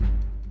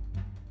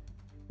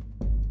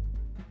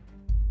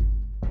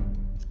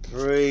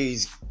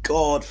Praise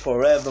God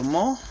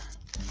forevermore.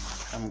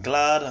 I'm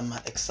glad, I'm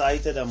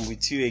excited, I'm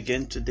with you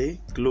again today.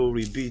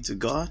 Glory be to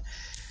God.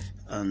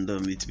 And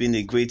it's been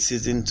a great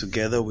season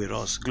together with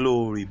us.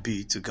 Glory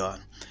be to God.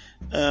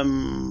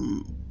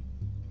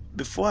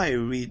 Before I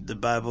read the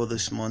Bible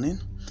this morning,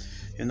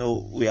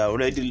 we are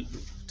already,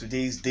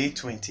 today is day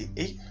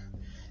 28.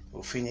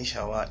 We'll finish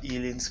our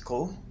healing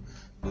school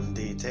on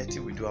day 30.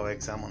 We do our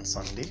exam on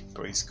Sunday.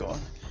 Praise God.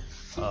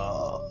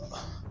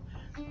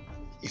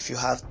 If you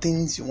have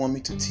things you want me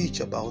to teach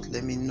about,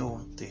 let me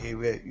know. The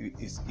area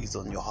is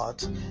on your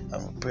heart, and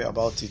we'll pray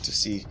about it to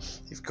see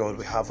if God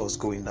will have us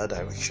go in that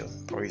direction.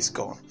 Praise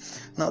God.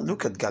 Now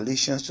look at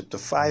Galatians chapter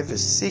 5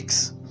 verse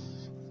 6.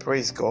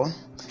 Praise God.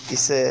 He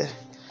said,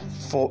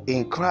 "For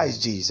in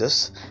Christ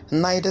Jesus,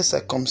 neither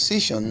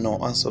circumcision nor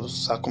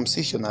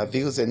uncircumcision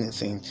avails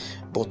anything,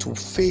 but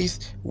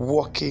faith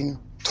working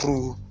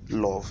through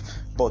love."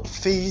 But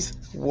faith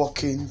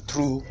working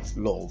through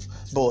love.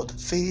 But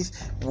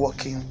faith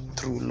working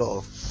through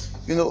love.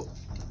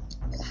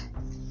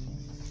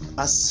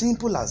 As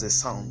simple as it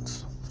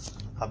sounds,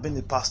 I've been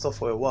a pastor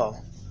for a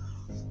while.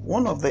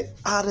 One of the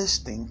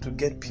hardest things to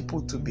get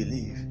people to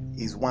believe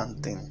is one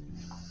thing.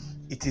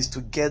 It is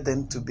to get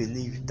them to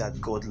believe that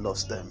God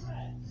loves them.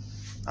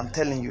 I'm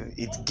telling you,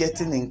 it's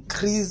getting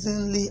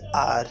increasingly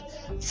hard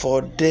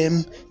for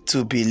them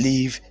to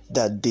believe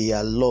that they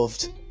are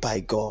loved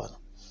by God.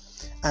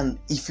 And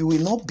if you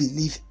will not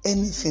believe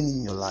anything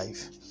in your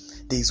life,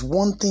 there is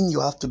one thing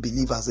you have to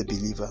believe as a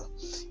believer.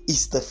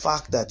 It's the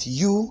fact that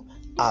you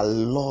are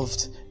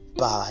loved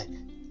by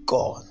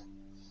God.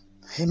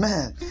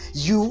 Amen.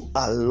 You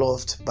are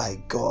loved by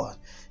God.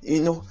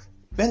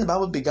 When the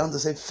Bible began to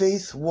say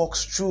faith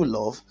works through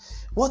love,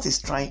 what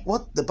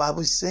the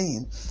Bible is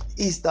saying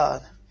is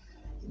that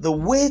the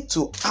way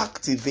to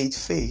activate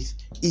faith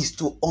is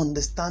to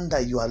understand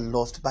that you are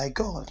loved by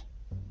God.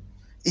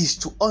 Is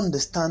to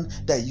understand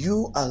that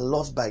you are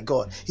loved by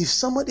God. If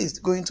somebody is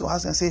going to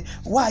ask and say,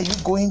 "Why are you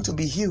going to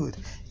be healed?"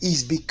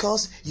 It's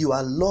because you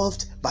are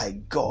loved by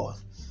God.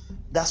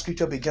 That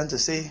scripture began to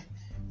say,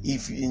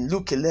 if in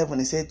Luke 11,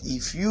 it said,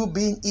 "If you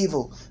being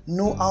evil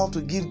know how to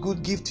give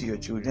good gift to your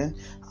children,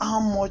 how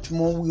much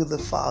more will the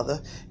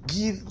Father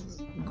give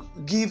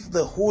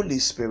the Holy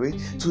Spirit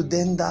to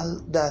them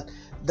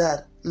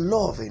that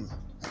love Him?"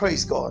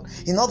 Praise God.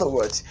 In other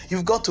words,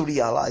 you've got to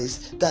realize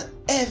that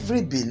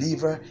every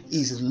believer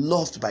is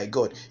loved by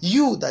God.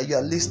 You that you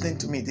are listening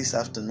to me this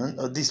afternoon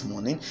or this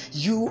morning,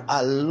 you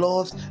are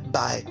loved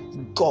by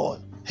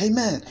God.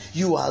 Amen.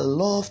 You are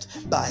loved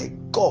by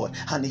God.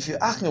 And if you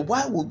ask me,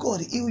 why would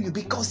God heal you?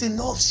 Because He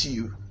loves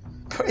you.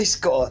 Praise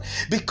God.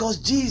 Because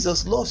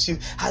Jesus loves you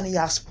and He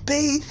has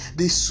paid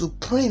the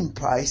supreme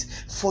price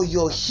for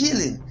your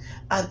healing.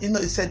 And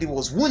He said He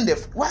was wounded.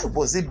 Why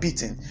was He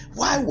beaten?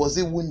 Why was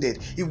He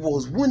wounded? He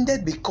was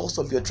wounded because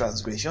of your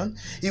transgression.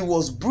 He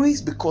was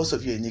bruised because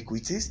of your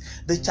iniquities.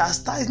 The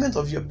chastisement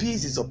of your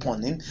peace is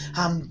upon Him,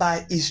 and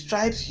by His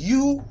stripes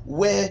you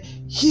were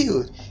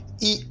healed.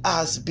 He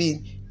has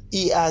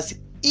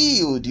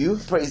healed you,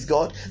 praise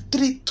God,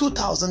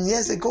 2,000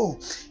 years ago.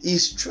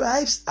 His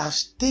stripes have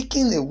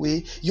taken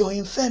away your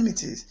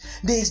infirmities.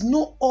 There is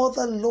no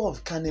other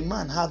love can a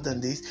man have than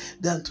this,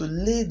 than to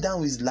lay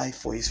down his life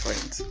for his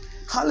friends.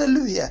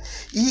 Hallelujah.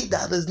 He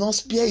that does not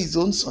spare his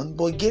own son,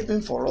 but gave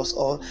him for us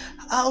all,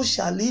 how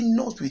shall He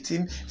not with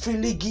Him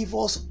freely give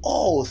us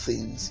all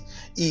things?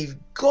 If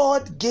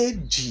God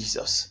gave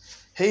Jesus,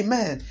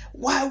 amen,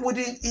 why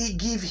wouldn't He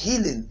give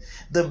healing?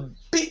 The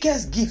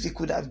biggest gift He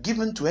could have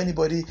given to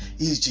anybody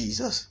is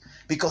Jesus.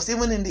 Because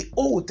even in the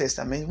Old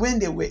Testament, when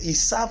they were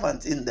His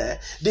servants in there,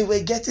 they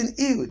were getting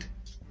healed.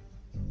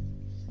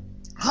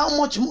 How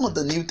much more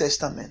the New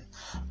Testament?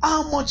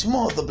 How much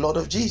more the blood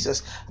of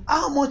Jesus?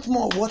 How much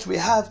more what we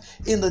have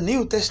in the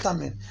New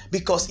Testament?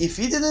 Because if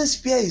He didn't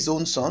spare His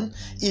own son,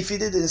 if He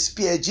didn't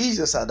spare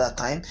Jesus at that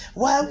time,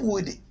 why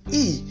would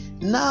He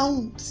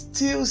now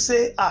still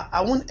say,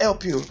 I won't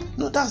help you?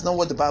 No, that's not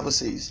what the Bible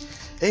says.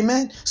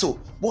 Amen. So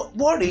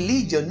what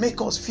religion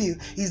makes us feel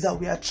is that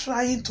we are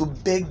trying to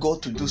beg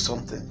God to do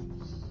something.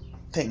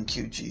 Thank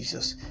you,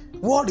 Jesus.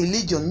 What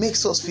religion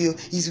makes us feel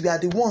is we are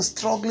the ones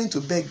struggling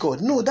to beg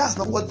God. No, that's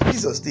not what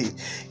Jesus did.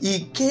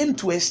 He came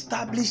to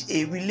establish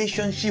a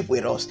relationship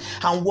with us.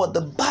 And what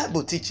the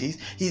Bible teaches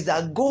is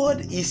that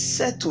God is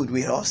settled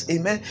with us.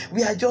 Amen.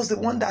 We are just the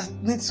one that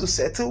needs to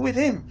settle with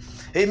Him.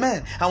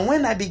 Amen. And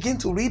when I begin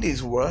to read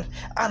His word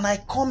and I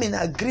come in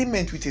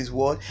agreement with His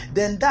word,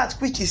 then that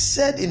which is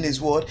said in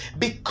His word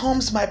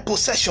becomes my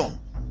possession.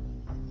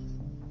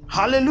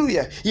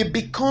 Hallelujah. It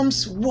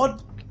becomes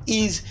what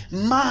is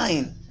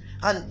mine.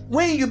 And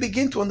when you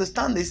begin to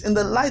understand this in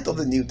the light of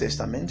the New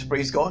Testament,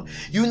 praise God,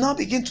 you now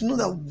begin to know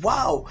that,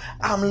 wow,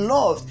 I'm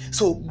loved.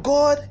 So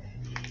God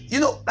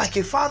like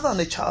a father and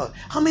a child.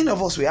 How many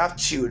of us we have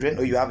children,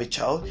 or you have a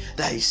child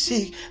that is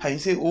sick and you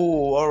say,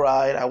 oh, all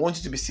right, I want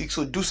you to be sick,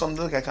 so do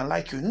something like I can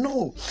like you?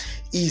 No,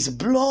 his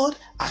blood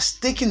has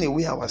taken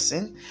away our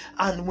sin,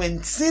 and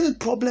when sin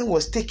problem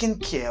was taken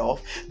care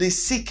of, the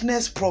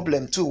sickness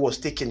problem too was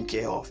taken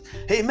care of.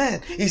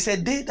 Amen. He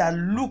said, they that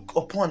look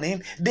upon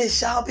him, they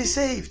shall be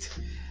saved.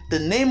 The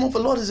name of the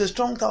Lord is a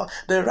strong tower.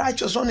 The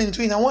righteous run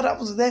into it. And what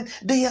happens to them?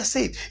 They are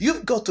saved.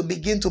 You've got to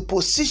begin to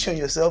position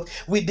yourself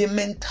with the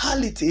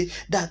mentality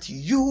that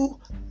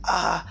you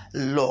are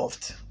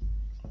loved.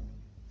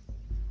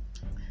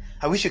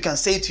 I wish you can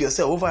say it to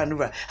yourself over and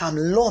over, I'm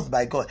loved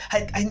by God.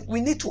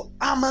 We need to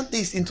armor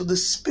this into the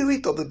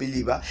spirit of the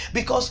believer,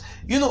 because,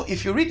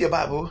 if you read your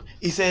Bible,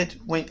 he said,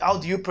 how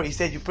do you pray? He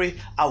said, you pray,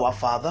 our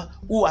Father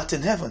who art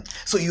in heaven.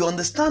 So you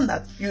understand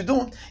that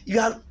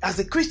as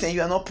a Christian,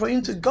 you are not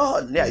praying to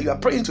God. Yeah, you are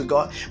praying to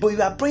God, but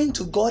you are praying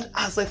to God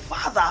as a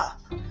Father.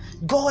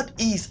 God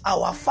is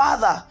our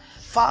Father.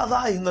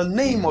 Father, in the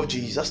name of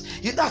Jesus.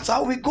 That's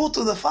how we go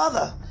to the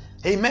Father.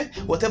 Amen.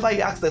 Whatever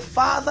you ask the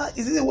Father,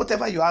 isn't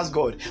whatever you ask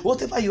God.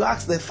 Whatever you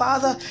ask the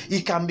Father, He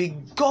can be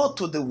God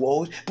to the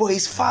world, but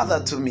He's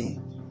Father to me.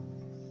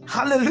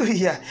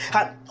 Hallelujah.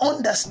 And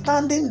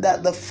understanding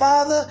that the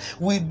Father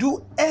will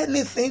do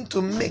anything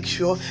to make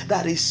sure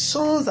that His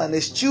sons and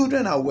His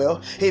children are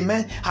well,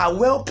 amen, are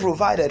well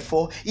provided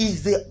for,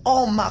 is the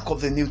hallmark of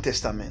the New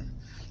Testament.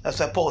 That's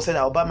why Paul said,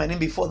 I'll bow my name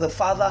before the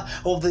Father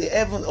of the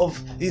heaven,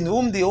 in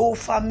whom the whole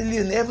family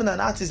in heaven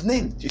and earth is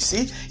named. You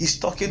see, he's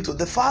talking to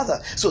the Father.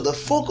 So the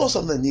focus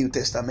of the New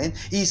Testament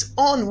is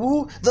on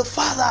who? The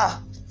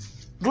Father.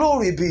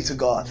 Glory be to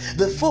God.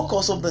 The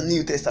focus of the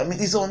New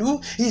Testament is on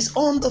who? Is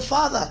on the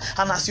Father.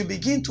 And as you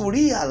begin to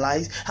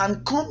realize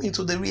and come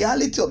into the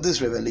reality of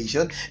this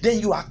revelation, then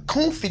you are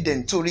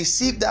confident to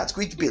receive that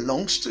which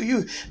belongs to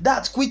you.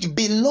 That which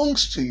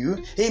belongs to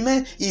you,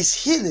 amen, is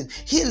healing.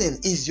 Healing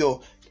is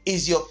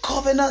your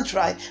covenant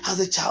right as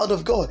a child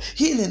of God.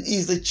 Healing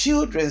is the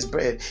children's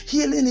bread.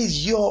 Healing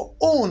is your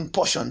own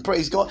portion.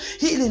 Praise God.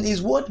 Healing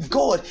is what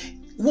God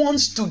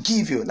wants to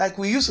give you. Like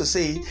we used to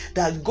say,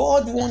 that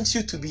God wants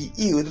you to be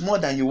healed more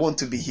than you want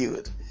to be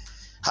healed.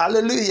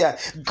 Hallelujah.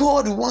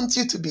 God wants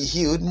you to be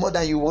healed more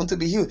than you want to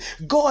be healed.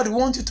 God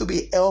wants you to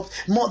be helped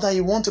more than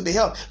you want to be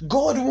helped.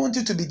 God wants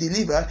you to be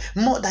delivered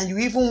more than you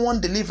even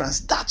want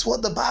deliverance. That's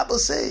what the Bible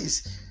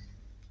says.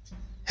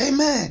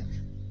 Amen.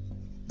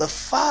 The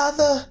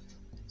Father,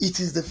 it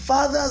is the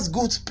Father's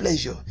good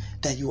pleasure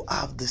that you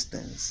have these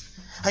things.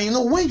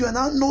 And when you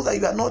now know that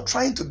you are not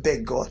trying to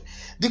beg God,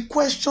 the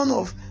question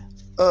of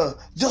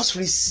just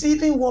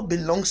receiving what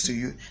belongs to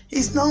you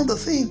is now the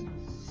thing.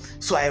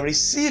 So I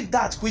receive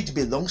that which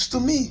belongs to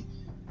me.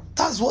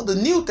 That's what the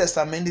New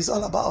Testament is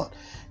all about.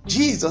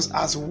 Jesus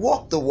has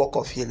walked the walk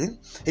of healing.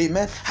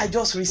 Amen. I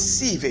just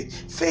receive it.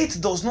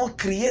 Faith does not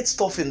create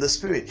stuff in the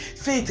spirit.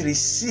 Faith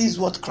receives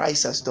what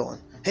Christ has done.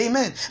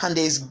 Amen. And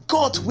there is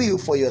God's will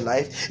for your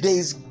life. There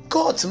is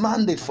God's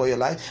mandate for your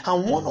life.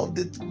 And one of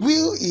the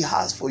will He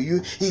has for you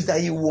is that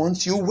He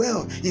wants you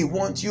well. He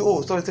wants you,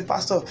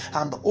 Pastor,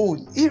 I'm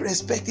old,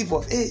 irrespective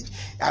of age.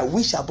 I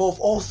wish above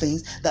all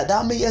things that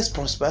thou mayest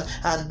prosper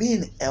and be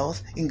in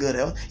health, in good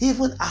health,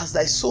 even as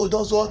thy soul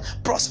does what?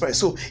 Prosper.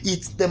 So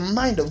it's the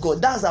mind of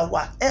God. That's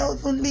our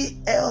heavenly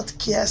health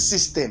care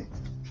system.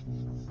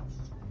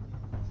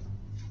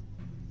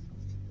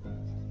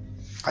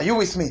 Are you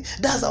with me?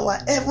 That's our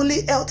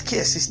heavenly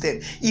healthcare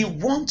system. He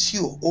wants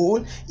you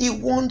whole. He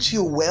wants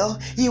you well.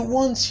 He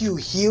wants you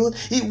healed.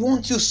 He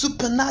wants you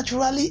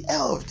supernaturally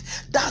helped.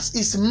 That's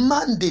His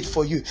mandate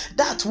for you.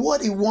 That's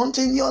what He wants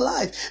in your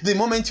life. The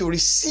moment you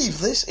receive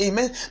this,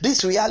 amen,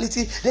 this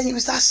reality, then you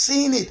start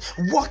seeing it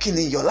working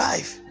in your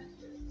life.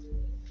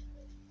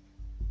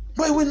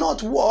 But it will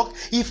not work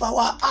if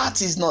our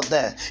heart is not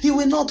there. It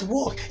will not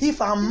work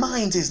if our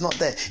mind is not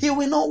there. It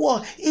will not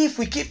work if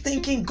we keep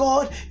thinking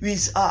God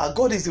is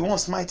the one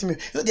smiting me.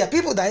 There are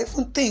people that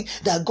even think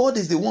that God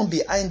is the one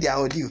behind their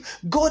ordeal.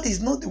 God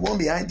is not the one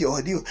behind your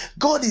ordeal.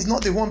 God is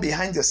not the one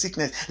behind your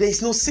sickness. There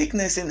is no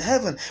sickness in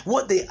heaven.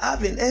 What they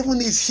have in heaven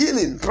is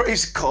healing.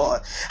 Praise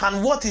God.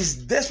 And what is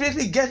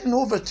desperately getting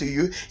over to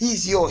you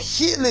is your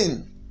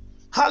healing.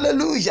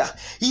 Hallelujah.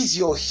 Is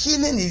your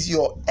healing, is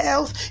your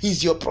health,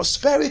 is your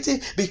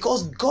prosperity,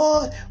 because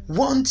God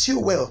wants you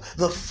well.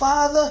 The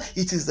Father,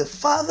 it is the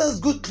Father's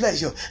good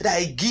pleasure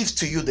that He gives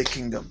to you the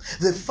kingdom.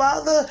 The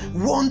Father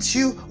wants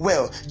you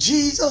well.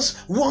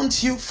 Jesus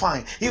wants you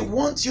fine. He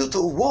wants you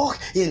to walk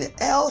in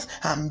health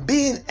and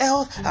be in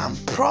health and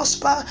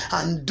prosper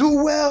and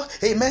do well,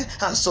 amen,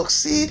 and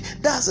succeed.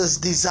 That's His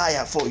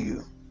desire for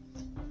you.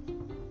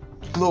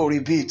 Glory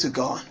be to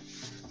God.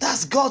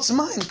 That's God's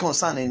mind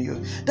concerning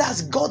you.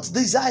 That's God's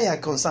desire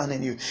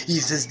concerning you.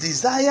 It's His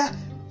desire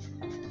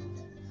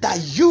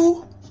that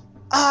you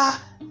are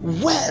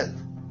well.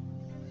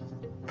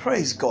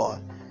 Praise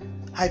God.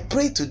 I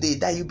pray today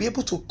that you'll be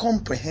able to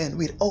comprehend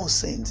with all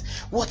saints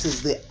what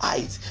is the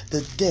height,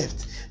 the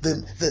depth,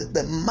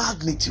 the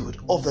magnitude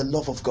of the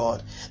love of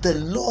God, the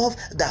love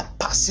that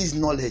passes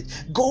knowledge.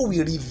 God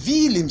will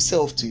reveal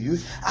himself to you,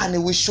 and he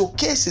will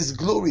showcase his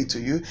glory to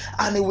you,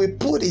 and he will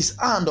put his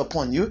hand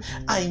upon you,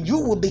 and you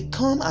will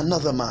become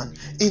another man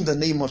in the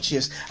name of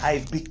Jesus.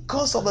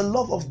 Because of the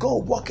love of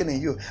God working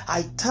in you,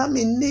 I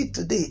terminate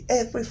today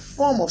every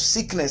form of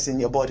sickness in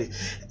your body,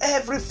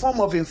 every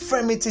form of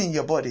infirmity in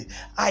your body.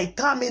 I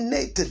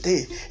terminate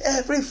today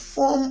every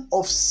form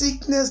of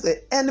sickness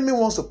the enemy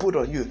wants to put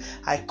on you.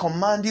 I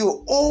command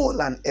you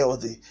whole and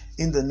healthy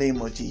in the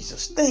name of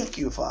Jesus. Thank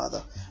you,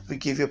 Father. We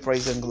give you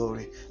praise and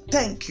glory.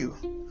 Thank you.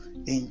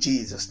 In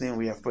Jesus' name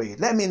we have prayed.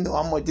 Let me know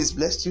how much this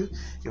blessed you.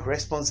 Your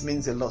response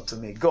means a lot to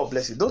me. God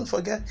bless you. Don't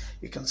forget,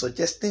 you can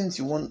suggest things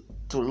you want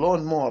to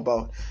learn more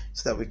about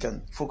so that we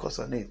can focus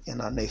on it in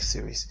our next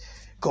series.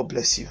 God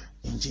bless you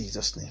in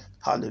Jesus' name.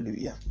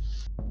 Hallelujah.